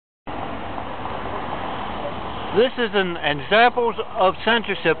This is an examples of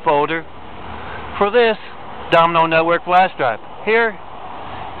censorship folder for this Domino Network flash drive. Here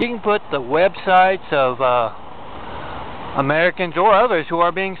you can put the websites of Americans or others who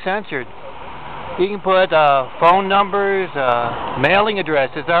are being censored. You can put phone numbers, mailing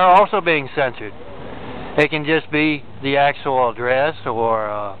addresses that are also being censored. It can just be the actual address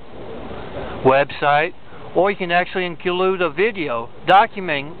or website, or you can actually include a video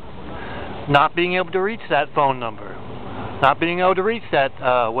documenting not being able to reach that phone number, not being able to reach that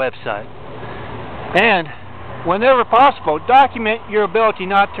website. And whenever possible, document your ability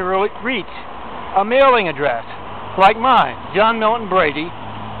not to reach a mailing address like mine, John Milton Brady,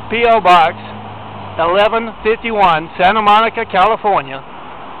 P.O. Box 1151, Santa Monica, California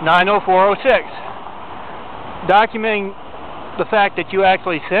 90406. Documenting the fact that you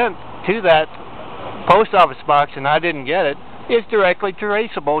actually sent to that post office box and I didn't get it is directly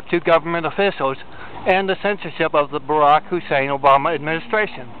traceable to government officials and the censorship of the Barack Hussein Obama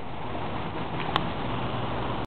administration.